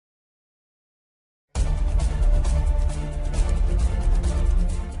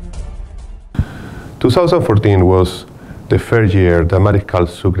2014 was the first year the Mariscal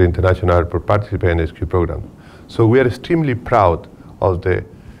Sucre International Airport participated in the SQ program. So we are extremely proud of the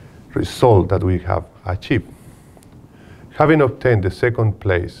result that we have achieved. Having obtained the second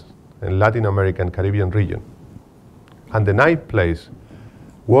place in Latin American Caribbean region and the 9th place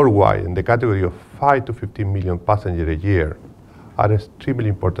worldwide in the category of 5 to 15 million passengers a year are extremely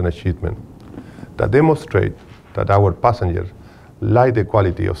important achievements that demonstrate that our passengers like the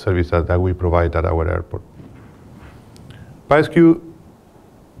quality of service that we provide at our airport. PASQ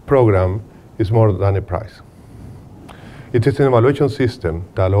program is more than a prize. It is an evaluation system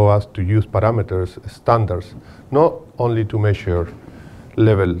that allows us to use parameters, standards, not only to measure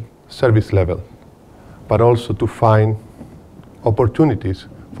service level, but also to find opportunities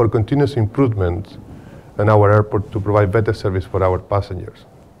for continuous improvement in our airport to provide better service for our passengers.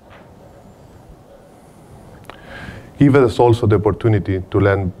 Give us also the opportunity to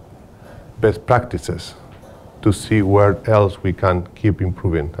learn best practices to see where else we can keep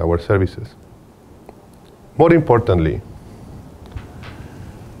improving our services. More importantly,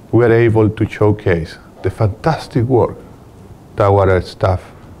 we are able to showcase the fantastic work that our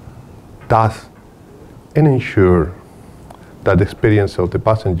staff does and ensure that the experience of the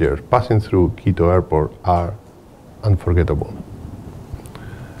passengers passing through Quito Airport are unforgettable.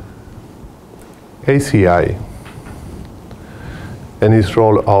 ACI, in its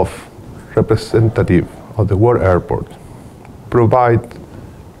role of representative of the World Airport, provide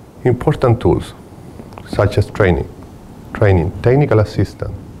important tools such as training, technical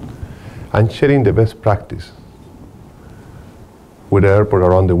assistance, and sharing the best practice with the airport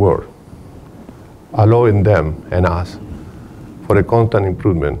around the world, allowing them and us for a constant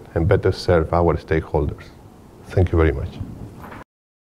improvement and better serve our stakeholders. Thank you very much.